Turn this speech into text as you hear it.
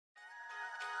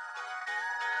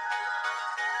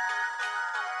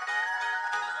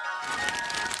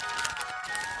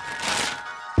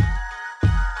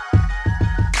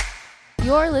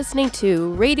You're listening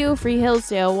to Radio Free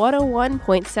Hillsdale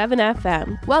 101.7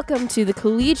 FM. Welcome to the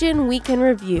Collegian Weekend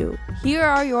Review. Here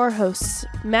are your hosts,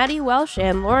 Maddie Welsh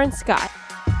and Lauren Scott.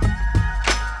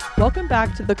 Welcome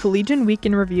back to the Collegian Week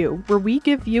in Review, where we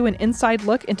give you an inside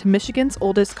look into Michigan's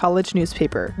oldest college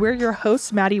newspaper. We're your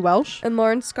hosts, Maddie Welsh And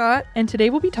Lauren Scott. And today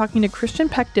we'll be talking to Christian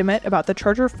Peck-Dimmitt about the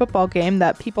Charger football game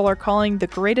that people are calling the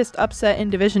greatest upset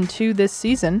in Division II this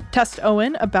season. Test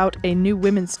Owen about a new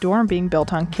women's dorm being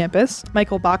built on campus.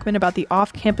 Michael Bachman about the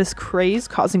off-campus craze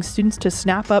causing students to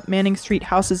snap up Manning Street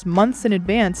houses months in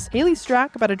advance. Haley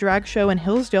Strack about a drag show in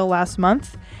Hillsdale last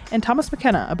month. And Thomas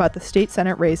McKenna about the state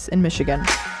senate race in Michigan.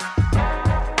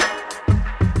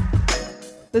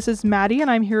 This is Maddie,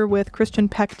 and I'm here with Christian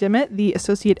Peck-Dimmitt, the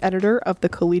associate editor of the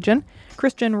Collegian.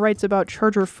 Christian writes about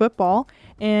Charger football,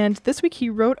 and this week he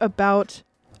wrote about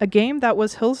a game that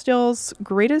was Hillsdale's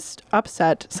greatest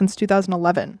upset since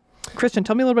 2011. Christian,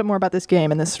 tell me a little bit more about this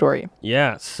game and this story.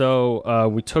 Yeah, so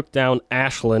we took down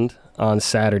Ashland on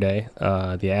Saturday.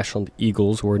 The Ashland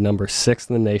Eagles were number 6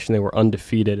 in the nation. They were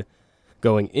undefeated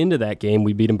going into that game.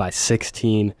 We beat them by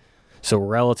 16, so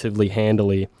relatively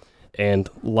handily. And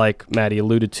like Maddie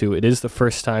alluded to, it is the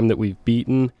first time that we've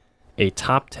beaten a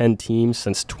top 10 team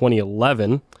since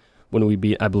 2011 when we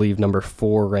beat, I believe, number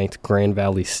 4 ranked Grand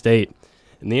Valley State.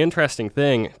 And the interesting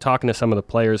thing, talking to some of the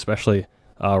players, especially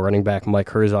running back Mike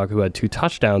Herzog, who had 2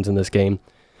 touchdowns in this game,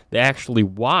 they actually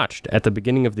watched at the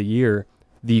beginning of the year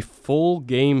the full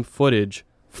game footage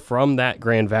from that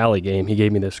Grand Valley game. He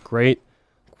gave me this great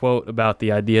quote about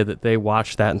the idea that they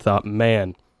watched that and thought,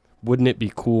 man, wouldn't it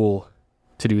be cool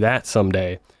to do that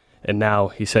someday. And now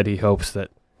he said he hopes that,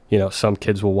 some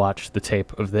kids will watch the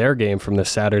tape of their game from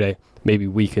this Saturday. Maybe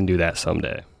we can do that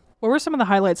someday. What were some of the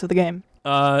highlights of the game?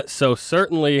 So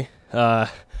certainly, I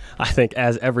think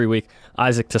as every week,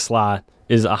 Isaac Tesla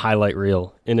is a highlight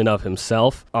reel in and of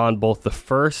himself. On both the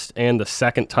first and the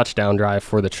second touchdown drive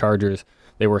for the Chargers,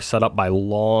 they were set up by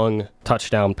long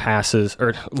passes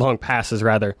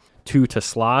to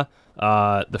Tesla.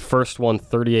 The first one,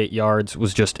 38 yards,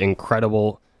 was just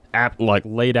incredible.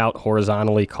 Laid out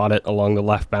horizontally, caught it along the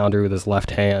left boundary with his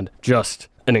left hand. Just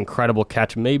an incredible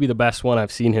catch. Maybe the best one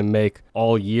I've seen him make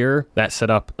all year. That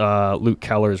set up Luke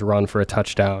Keller's run for a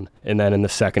touchdown. And then in the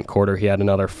second quarter, he had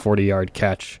another 40-yard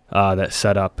catch that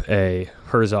set up a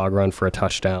Herzog run for a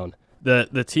touchdown.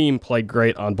 The team played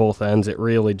great on both ends. It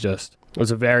really just was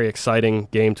a very exciting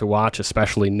game to watch,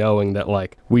 especially knowing that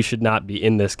we should not be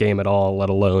in this game at all, let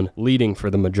alone leading for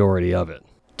the majority of it.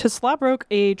 Tesla broke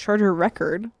a Charger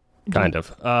record. Kind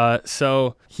of.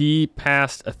 So he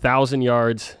passed 1,000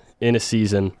 yards in a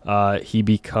season. He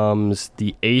becomes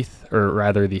the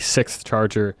 6th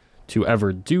Charger to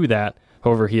ever do that.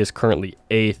 However, he is currently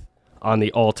 8th on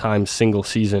the all-time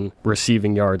single-season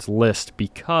receiving yards list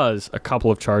because a couple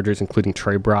of Chargers, including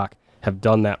Trey Brock, have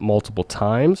done that multiple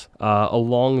times.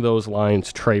 Along those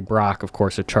lines, Trey Brock, of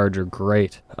course, a Charger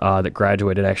great that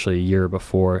graduated actually a year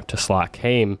before Tesla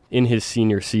came, in his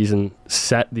senior season,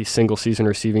 set the single-season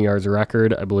receiving yards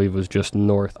record. I believe was just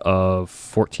north of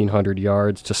 1,400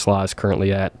 yards. Tesla is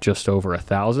currently at just over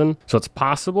 1,000. So it's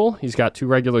possible. He's got 2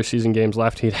 regular season games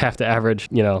left. He'd have to average,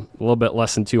 a little bit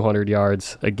less than 200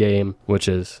 yards a game, which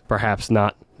is perhaps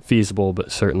not feasible,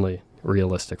 but certainly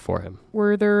realistic for him.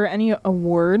 Were there any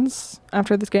awards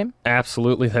after this game?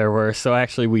 Absolutely there were. So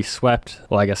actually we swept,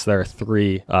 I guess there are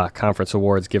 3 conference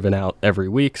awards given out every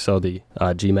week. So the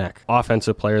GMAC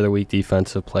Offensive Player of the Week,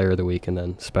 Defensive Player of the Week, and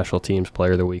then Special Teams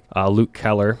Player of the Week. Luke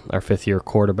Keller, our 5th-year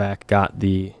quarterback, got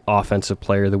the Offensive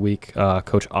Player of the Week.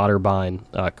 Coach Otterbein,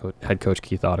 head coach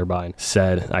Keith Otterbein,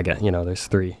 said, there's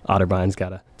 3 Otterbeins, got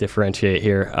to differentiate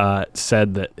here,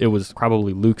 said that it was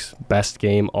probably Luke's best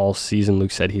game all season.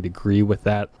 Luke said he'd agree with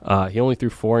that. He only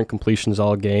threw 4 incompletions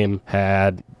all game,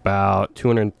 had about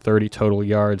 230 total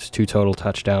yards, 2 total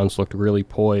touchdowns, looked really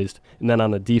poised. And then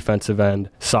on the defensive end,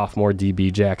 sophomore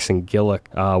DB Jackson Gillick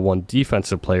won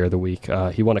Defensive Player of the Week.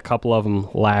 He won a couple of them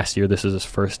last year. This is his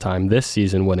first time this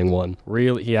season winning one.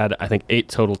 Really, he had, I think, 8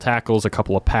 total tackles, a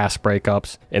couple of pass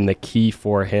breakups, and the key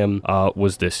for him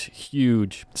was this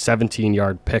huge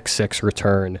 17-yard pick-6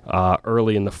 return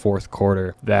early in the fourth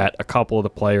quarter that a couple of the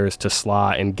players,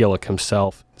 Tesla and Gillick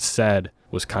himself, said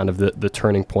was kind of the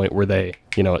turning point where they,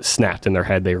 it snapped in their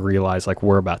head. They realized,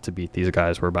 we're about to beat these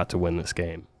guys. We're about to win this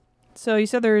game. So you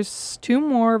said there's 2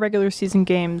 more regular season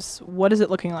games. What is it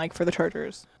looking like for the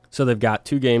Chargers? So they've got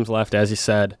 2 games left, as you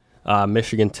said.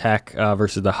 Michigan Tech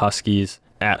versus the Huskies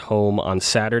at home on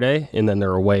Saturday, and then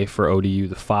they're away for ODU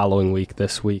the following week,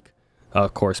 this week.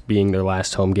 Of course, being their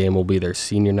last home game will be their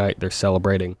senior night. They're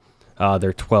celebrating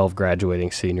their 12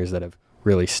 graduating seniors that have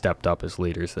really stepped up as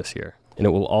leaders this year. And it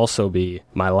will also be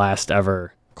my last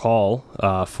ever call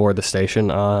for the station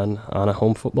on a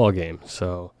home football game.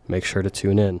 So make sure to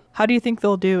tune in. How do you think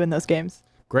they'll do in those games?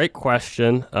 Great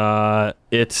question.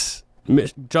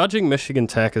 Judging Michigan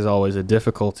Tech is always a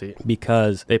difficulty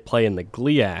because they play in the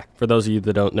GLIAC. For those of you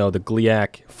that don't know, the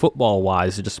GLIAC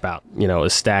football-wise is just about,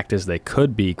 as stacked as they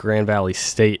could be. Grand Valley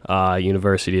State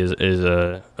University is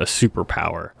a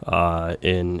superpower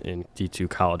in D2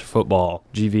 college football.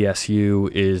 GVSU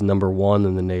is number 1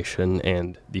 in the nation,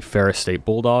 and the Ferris State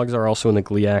Bulldogs are also in the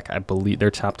GLIAC. I believe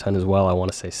they're top 10 as well. I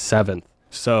want to say 7th.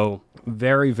 So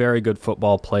very, very good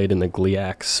football played in the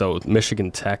GLIAC. So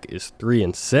Michigan Tech is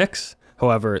 3-6.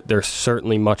 However, they're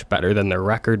certainly much better than their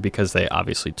record because they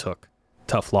obviously took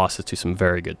tough losses to some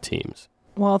very good teams.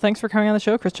 Well, thanks for coming on the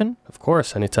show, Christian. Of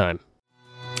course, anytime.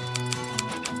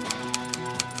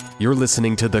 You're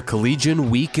listening to the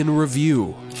Collegian Week in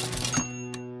Review.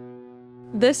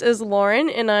 This is Lauren,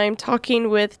 and I'm talking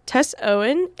with Tess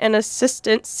Owen, an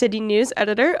assistant city news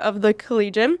editor of the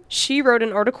Collegian. She wrote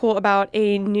an article about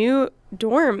a new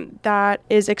dorm that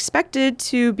is expected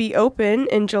to be open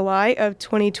in July of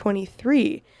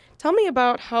 2023. Tell me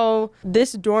about how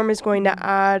this dorm is going to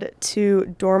add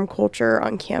to dorm culture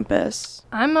on campus.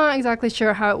 I'm not exactly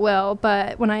sure how it will,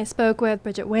 but when I spoke with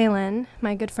Bridget Whalen,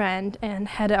 my good friend and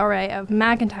head RA of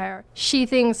McIntyre, she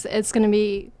thinks it's going to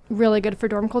be really good for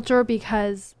dorm culture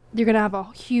because you're going to have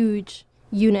a huge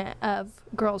unit of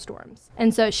girls' dorms.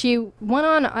 And so she went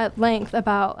on at length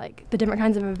about the different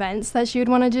kinds of events that she would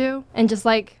want to do and just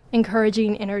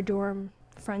encouraging inter-dorm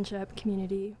friendship,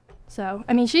 community. So,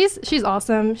 I mean, she's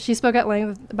awesome. She spoke at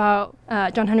length about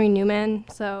John Henry Newman.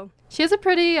 So she has a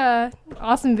pretty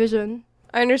awesome vision.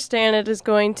 I understand it is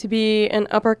going to be an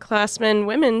upperclassmen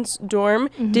women's dorm.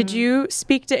 Mm-hmm. Did you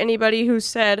speak to anybody who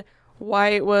said why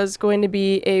it was going to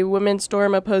be a women's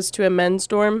dorm opposed to a men's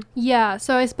dorm? Yeah,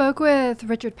 so I spoke with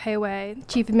Richard Payway,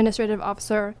 Chief Administrative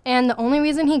Officer, and the only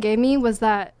reason he gave me was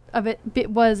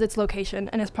its location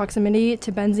and its proximity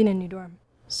to Benzing and New Dorm.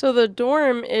 So the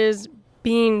dorm is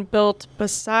being built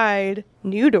beside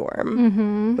New Dorm,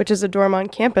 mm-hmm. which is a dorm on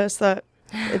campus that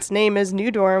its name is New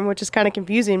Dorm, which is kind of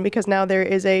confusing because now there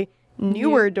is a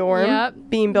newer dorm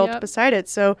being built beside it.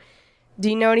 So do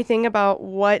you know anything about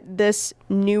what this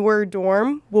newer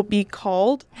dorm will be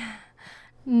called?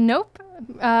 Nope.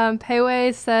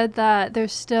 Payway said that they're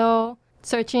still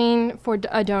searching for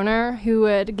a donor who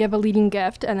would give a leading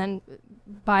gift and then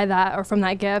by that or from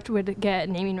that gift would get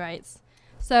naming rights.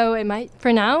 So it might,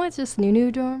 for now, it's just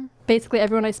New Dorm. Basically,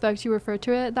 everyone I spoke to referred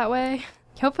to it that way.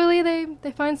 Hopefully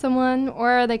they find someone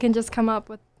or they can just come up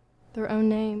with their own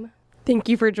name. Thank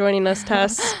you for joining us,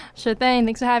 Tess. Sure thing.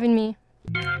 Thanks for having me.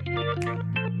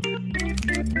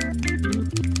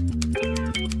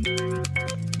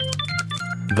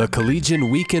 The Collegian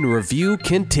Week in Review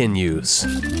continues.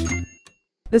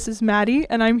 This is Maddie,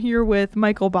 and I'm here with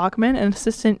Michael Bachman, an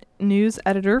assistant news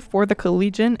editor for the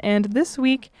Collegian. And this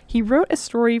week, he wrote a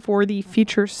story for the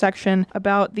features section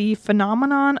about the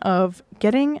phenomenon of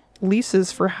getting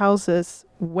leases for houses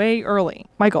way early.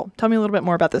 Michael, tell me a little bit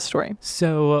more about this story.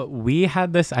 So we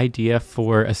had this idea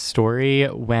for a story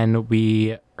when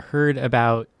we heard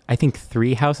about, I think,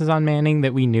 3 houses on Manning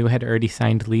that we knew had already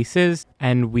signed leases,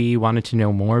 and we wanted to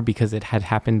know more because it had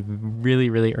happened really,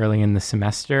 really early in the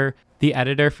semester. The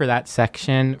editor for that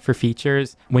section for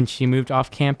features, when she moved off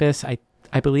campus,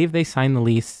 I believe they signed the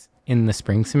lease in the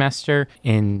spring semester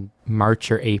in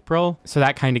March or April. So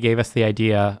that kind of gave us the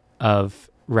idea of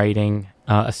writing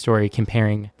a story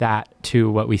comparing that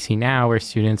to what we see now where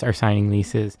students are signing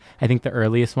leases. I think the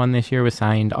earliest one this year was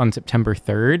signed on September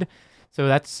 3rd. So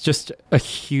that's just a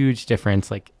huge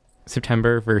difference, like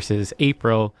September versus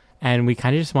April. And we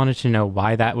kind of just wanted to know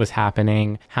why that was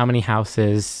happening, how many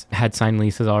houses had signed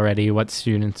leases already, what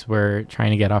students were trying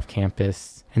to get off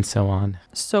campus, and so on.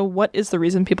 So what is the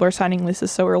reason people are signing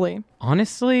leases so early?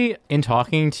 Honestly, in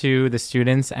talking to the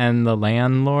students and the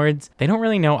landlords, they don't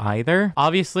really know either.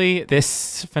 Obviously,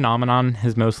 this phenomenon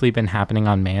has mostly been happening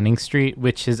on Manning Street,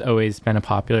 which has always been a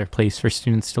popular place for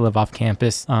students to live off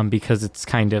campus because it's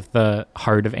kind of the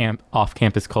heart of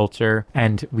off-campus culture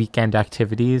and weekend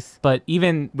activities. But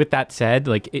even with that said,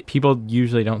 people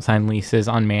usually don't sign leases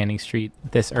on Manning Street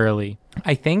this early.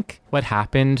 I think what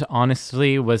happened,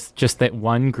 honestly, was just that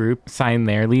one group signed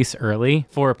their lease early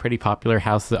for a pretty popular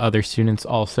house that other students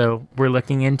also were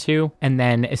looking into. And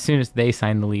then as soon as they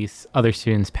signed the lease, other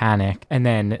students panic. And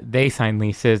then they signed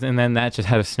leases. And then that just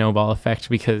had a snowball effect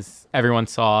because everyone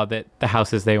saw that the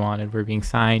houses they wanted were being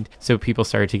signed. So people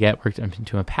started to get worked up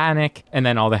into a panic. And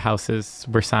then all the houses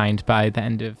were signed by the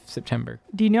end of September.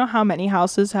 Do you know how many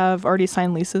houses have already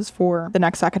signed leases for the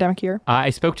next academic year? I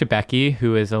spoke to Becky,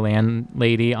 who is a land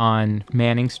lady on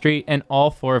Manning Street, and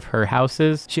all 4 of her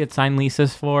houses she had signed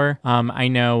leases for. I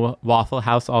know Waffle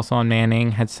House, also on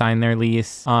Manning, had signed their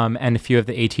lease, and a few of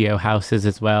the ATO houses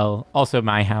as well. Also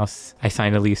my house I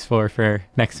signed a lease for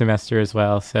next semester as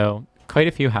well. So quite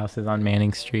a few houses on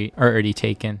Manning Street are already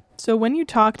taken. So when you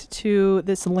talked to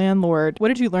this landlord, what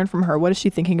did you learn from her? What is she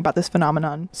thinking about this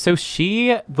phenomenon? So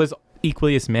she was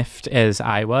equally as miffed as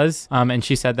I was. And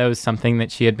she said that was something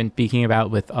that she had been speaking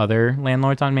about with other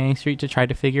landlords on Manning Street to try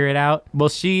to figure it out. Well,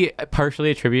 she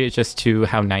partially attributed it just to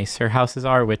how nice her houses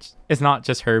are, which is not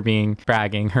just her being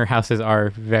bragging. Her houses are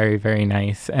very, very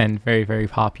nice and very, very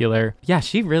popular. Yeah,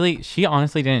 she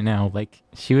honestly didn't know. Like,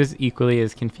 she was equally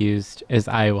as confused as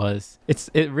I was.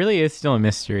 It really is still a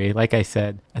mystery, like I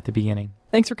said at the beginning.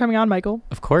 Thanks for coming on, Michael.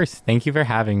 Of course. Thank you for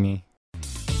having me.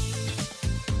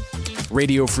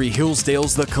 Radio Free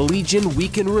Hillsdale's The Collegian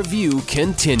Week in Review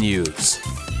continues.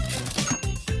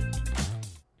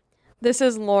 This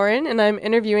is Lauren, and I'm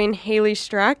interviewing Haley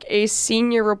Strack, a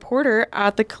senior reporter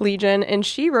at the Collegian, and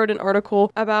she wrote an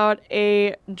article about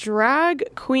a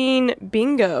drag queen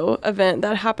bingo event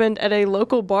that happened at a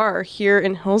local bar here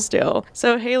in Hillsdale.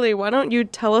 So, Haley, why don't you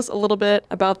tell us a little bit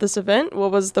about this event?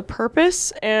 What was the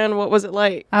purpose, and what was it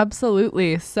like?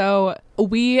 Absolutely. So,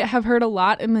 we have heard a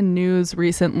lot in the news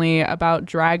recently about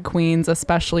drag queens,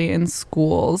 especially in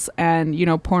schools, and,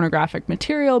 pornographic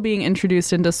material being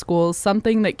introduced into schools.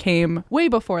 Something that came way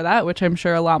before that, which I'm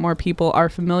sure a lot more people are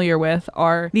familiar with,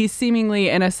 are these seemingly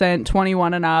innocent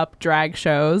 21 and up drag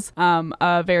shows.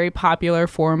 A very popular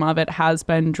form of it has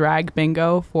been drag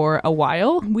bingo for a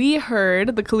while.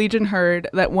 The Collegian heard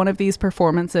that one of these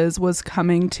performances was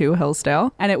coming to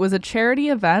Hillsdale, and it was a charity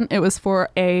event. It was for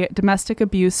a domestic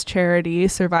abuse charity,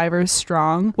 Survivors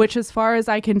Strong, which, as far as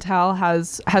I can tell,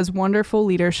 has wonderful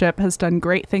leadership, has done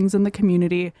great things in the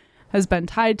community, has been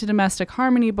tied to Domestic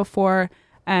Harmony before,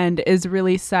 and is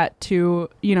really set to,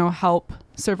 help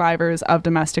survivors of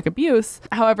domestic abuse.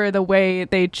 However, the way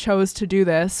they chose to do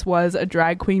this was a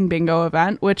drag queen bingo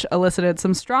event, which elicited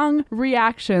some strong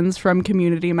reactions from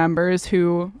community members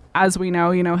who, as we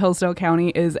know, Hillsdale County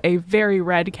is a very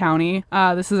red county.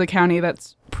 This is a county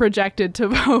that's projected to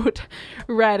vote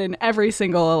red in every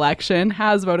single election,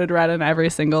 has voted red in every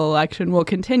single election, will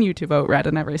continue to vote red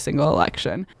in every single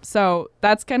election. So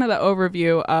that's kind of the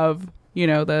overview of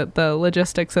the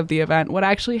logistics of the event. What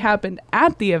actually happened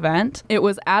at the event, it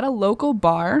was at a local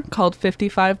bar called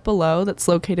 55 Below that's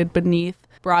located beneath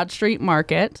Broad Street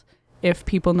Market, if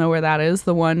people know where that is,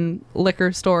 the one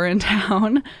liquor store in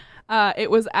town.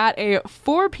 It was at a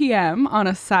 4 p.m. on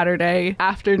a Saturday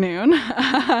afternoon,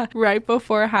 right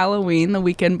before Halloween, the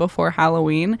weekend before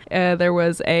Halloween. There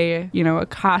was a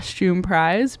costume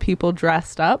prize. People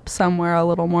dressed up, some were a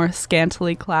little more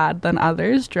scantily clad than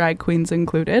others, drag queens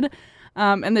included.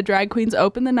 And the drag queens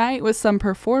opened the night with some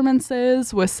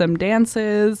performances, with some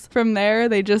dances. From there,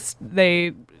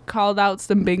 they called out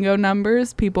some bingo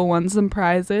numbers. People won some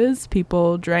prizes.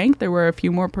 People drank. There were a few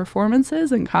more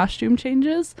performances and costume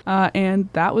changes. And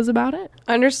that was about it.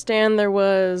 I understand there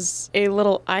was a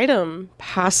little item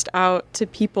passed out to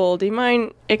people. Do you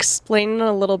mind explaining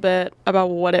a little bit about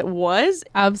what it was?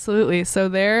 Absolutely. So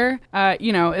there,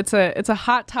 it's a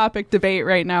hot topic debate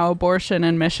right now, abortion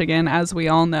in Michigan, as we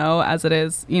all know, as it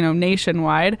is,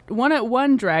 nationwide.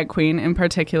 One drag queen in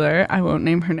particular, I won't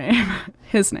name her name,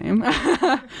 his name.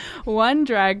 One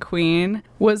drag queen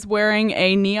was wearing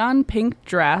a neon pink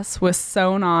dress with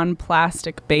sewn on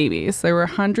plastic babies. There were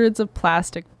hundreds of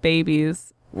plastic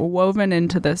babies woven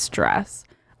into this dress.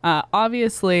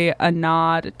 Obviously a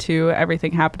nod to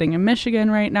everything happening in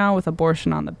Michigan right now with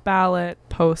abortion on the ballot,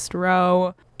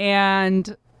 post-Roe.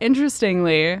 And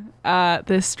interestingly,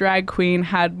 this drag queen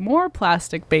had more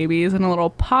plastic babies in a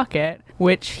little pocket,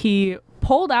 which he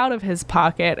pulled out of his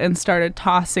pocket and started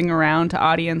tossing around to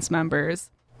audience members.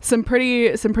 Some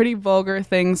pretty vulgar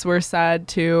things were said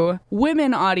to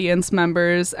women audience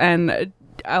members, and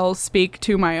I'll speak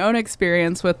to my own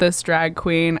experience with this drag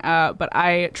queen, but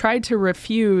I tried to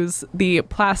refuse the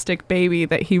plastic baby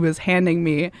that he was handing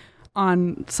me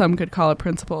on, some could call it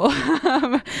principle.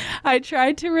 I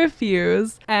tried to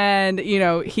refuse, and,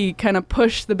 he kind of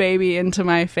pushed the baby into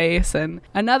my face, and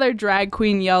another drag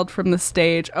queen yelled from the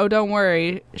stage, "Oh, don't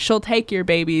worry, she'll take your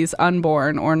babies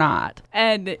unborn or not."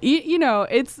 And,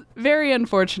 it's very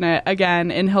unfortunate, again,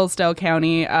 in Hillsdale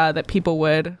County, that people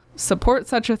would support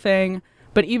such a thing.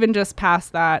 But even just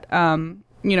past that,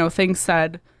 things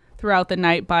said throughout the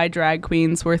night by drag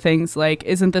queens were things like,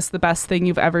 "Isn't this the best thing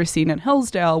you've ever seen in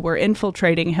Hillsdale? We're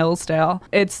infiltrating Hillsdale."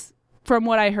 It's from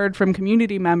what I heard from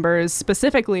community members,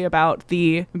 specifically about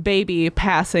the baby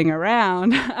passing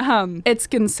around, it's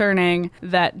concerning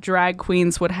that drag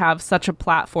queens would have such a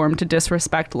platform to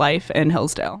disrespect life in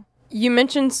Hillsdale. You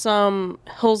mentioned some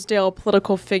Hillsdale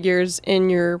political figures in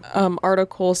your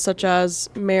article, such as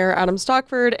Mayor Adam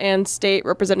Stockford and State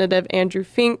Representative Andrew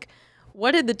Fink.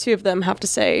 What did the two of them have to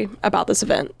say about this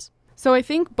event? So I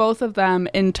think both of them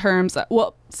in terms of,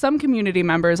 well, some community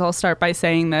members, I'll start by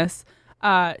saying this,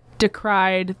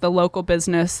 decried the local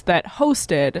business that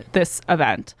hosted this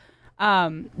event.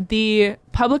 The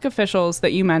public officials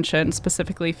that you mentioned,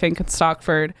 specifically Fink and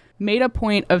Stockford, made a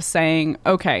point of saying,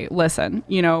 okay, listen,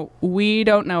 we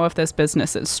don't know if this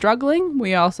business is struggling.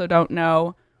 We also don't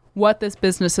know what this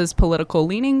business's political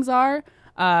leanings are.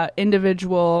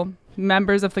 Individual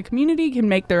members of the community can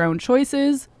make their own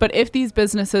choices, but if these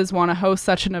businesses want to host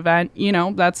such an event,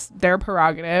 that's their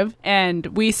prerogative, and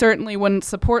we certainly wouldn't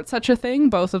support such a thing.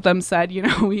 Both of them said,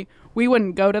 we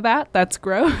wouldn't go to that. That's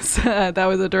gross. That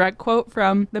was a direct quote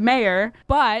from the mayor.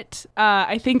 But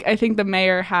I think the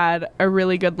mayor had a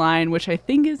really good line, which I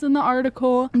think is in the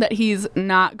article, that he's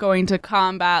not going to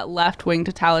combat left-wing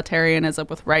totalitarianism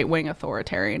with right-wing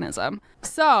authoritarianism.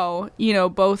 So,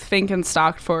 both Fink and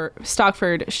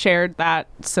Stockford shared that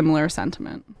similar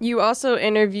sentiment. You also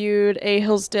interviewed a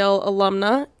Hillsdale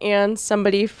alumna and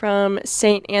somebody from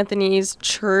St. Anthony's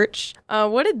Church.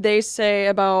 What did they say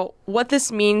about what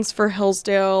this means for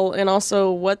Hillsdale and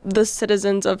also what the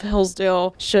citizens of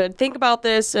Hillsdale should think about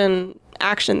this and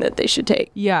action that they should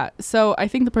take? Yeah, so I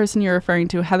think the person you're referring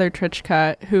to, Heather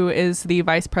Trichka, who is the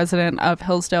vice president of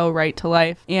Hillsdale Right to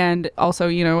Life and also,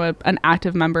 an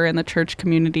active member in the church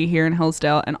community here in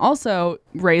Hillsdale, and also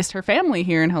raised her family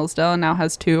here in Hillsdale and now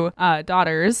has 2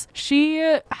 daughters. She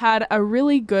had a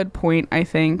really good point, I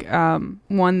think,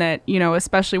 one that,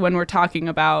 especially when we're talking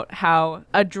about how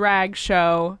a drag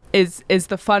show is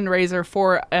the fundraiser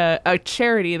for a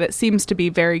charity that seems to be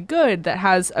very good, that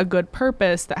has a good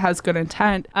purpose, that has good intent.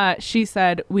 She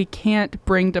said, we can't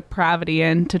bring depravity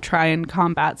in to try and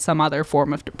combat some other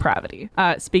form of depravity.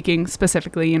 Speaking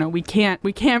specifically, we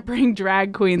can't bring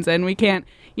drag queens in. We can't,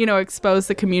 expose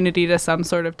the community to some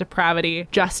sort of depravity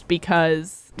just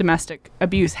because domestic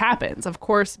abuse happens. Of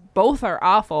course, both are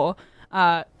awful.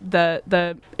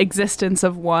 The existence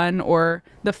of one or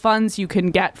the funds you can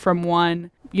get from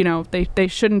one, they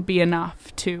shouldn't be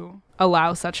enough to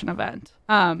allow such an event.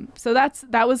 So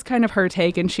that was kind of her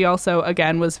take. And she also,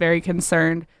 again, was very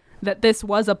concerned that this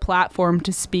was a platform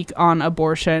to speak on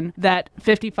abortion, that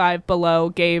 55 Below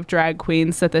gave drag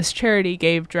queens, that this charity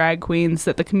gave drag queens,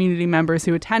 that the community members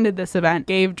who attended this event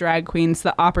gave drag queens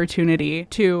the opportunity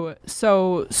to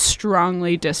so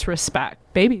strongly disrespect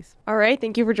babies. All right.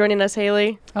 Thank you for joining us,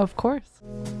 Haley. Of course.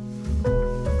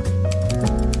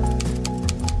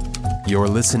 You're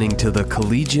listening to the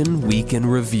Collegian Week in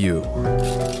Review.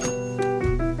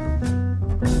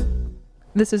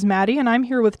 This is Maddie, and I'm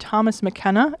here with Thomas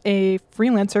McKenna, a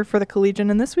freelancer for the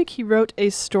Collegian, and this week he wrote a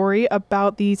story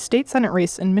about the state Senate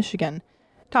race in Michigan.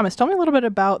 Thomas, tell me a little bit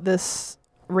about this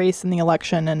race and the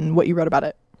election and what you wrote about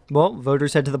it. Well,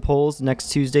 voters head to the polls next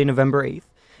Tuesday, November 8th,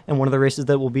 and one of the races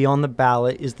that will be on the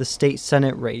ballot is the state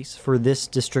Senate race for this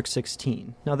District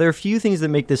 16. Now, there are a few things that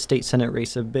make this state Senate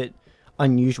race a bit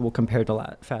unusual compared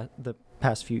to the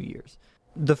past few years.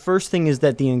 The first thing is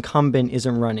that the incumbent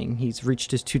isn't running. He's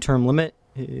reached his 2-term limit.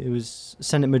 It was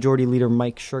Senate Majority Leader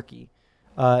Mike Shirkey.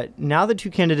 Now the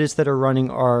 2 candidates that are running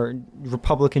are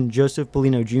Republican Joseph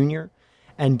Bellino Jr.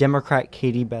 and Democrat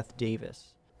Katie Beth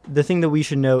Davis. The thing that we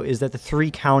should know is that the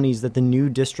 3 counties that the new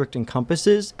district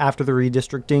encompasses after the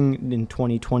redistricting in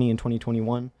 2020 and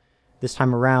 2021, this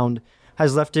time around,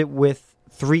 has left it with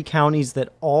 3 counties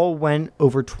that all went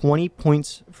over 20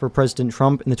 points for President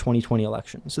Trump in the 2020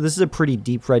 election. So this is a pretty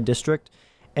deep red district,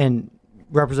 and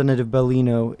Representative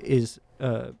Bellino is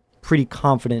pretty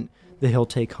confident that he'll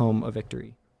take home a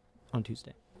victory on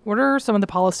Tuesday. What are some of the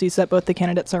policies that both the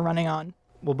candidates are running on?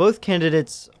 Well, both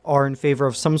candidates are in favor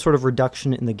of some sort of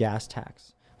reduction in the gas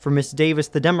tax. For Miss Davis,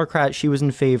 the Democrat, she was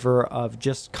in favor of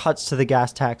just cuts to the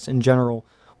gas tax in general,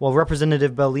 while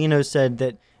Representative Bellino said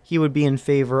that he would be in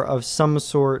favor of some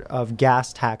sort of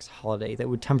gas tax holiday that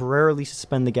would temporarily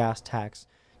suspend the gas tax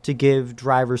to give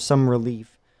drivers some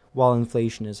relief while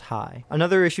inflation is high.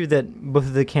 Another issue that both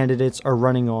of the candidates are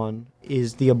running on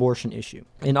is the abortion issue.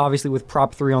 And obviously with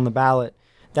Prop 3 on the ballot,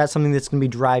 that's something that's going to be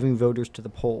driving voters to the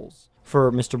polls. For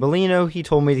Mr. Bellino, he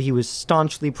told me that he was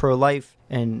staunchly pro-life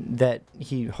and that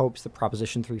he hopes that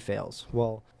Proposition 3 fails.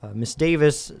 Well, Ms.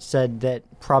 Davis said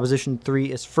that Proposition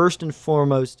 3 is first and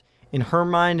foremost in her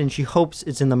mind, and she hopes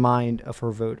it's in the mind of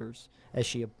her voters, as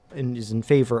she is in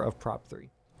favor of Prop 3.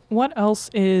 What else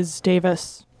is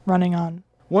Davis running on?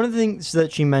 One of the things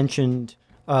that she mentioned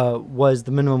was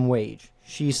the minimum wage.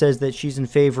 She says that she's in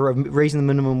favor of raising the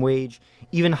minimum wage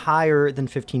even higher than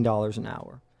 $15 an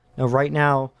hour. Now, right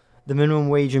now, the minimum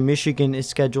wage in Michigan is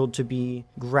scheduled to be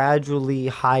gradually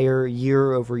higher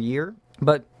year over year,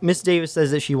 but Ms. Davis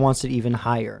says that she wants it even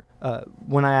higher.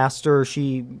 When I asked her,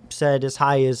 she said as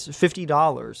high as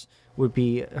 $50 would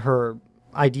be her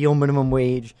ideal minimum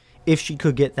wage if she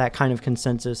could get that kind of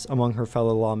consensus among her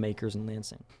fellow lawmakers in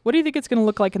Lansing. What do you think it's going to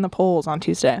look like in the polls on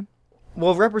Tuesday?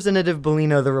 Well, Representative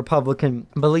Bellino, the Republican,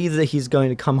 believes that he's going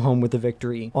to come home with a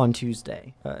victory on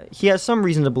Tuesday. He has some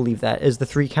reason to believe that, as the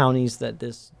 3 counties that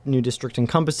this new district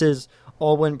encompasses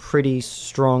all went pretty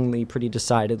strongly, pretty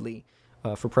decidedly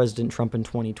for President Trump in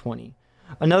 2020.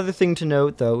 Another thing to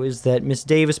note, though, is that Ms.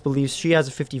 Davis believes she has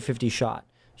a 50-50 shot.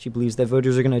 She believes that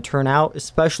voters are going to turn out,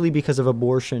 especially because of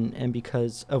abortion and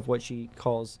because of what she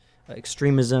calls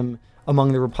extremism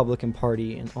among the Republican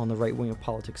Party and on the right wing of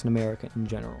politics in America in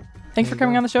general. Thanks for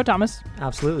coming on the show, Thomas.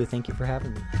 Absolutely. Thank you for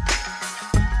having me.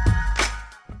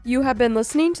 You have been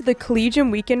listening to the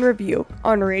Collegian Weekend Review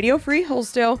on Radio Free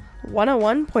Hillsdale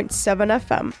 101.7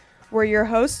 FM. We're your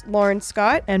hosts, Lauren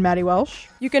Scott and Maddie Welsh.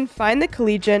 You can find the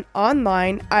Collegian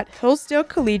online at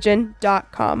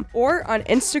hillsdalecollegian.com or on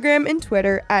Instagram and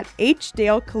Twitter at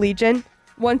hdalecollegian.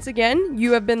 Once again,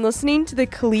 you have been listening to the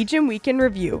Collegian Weekend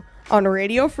Review on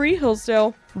Radio Free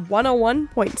Hillsdale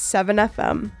 101.7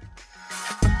 FM.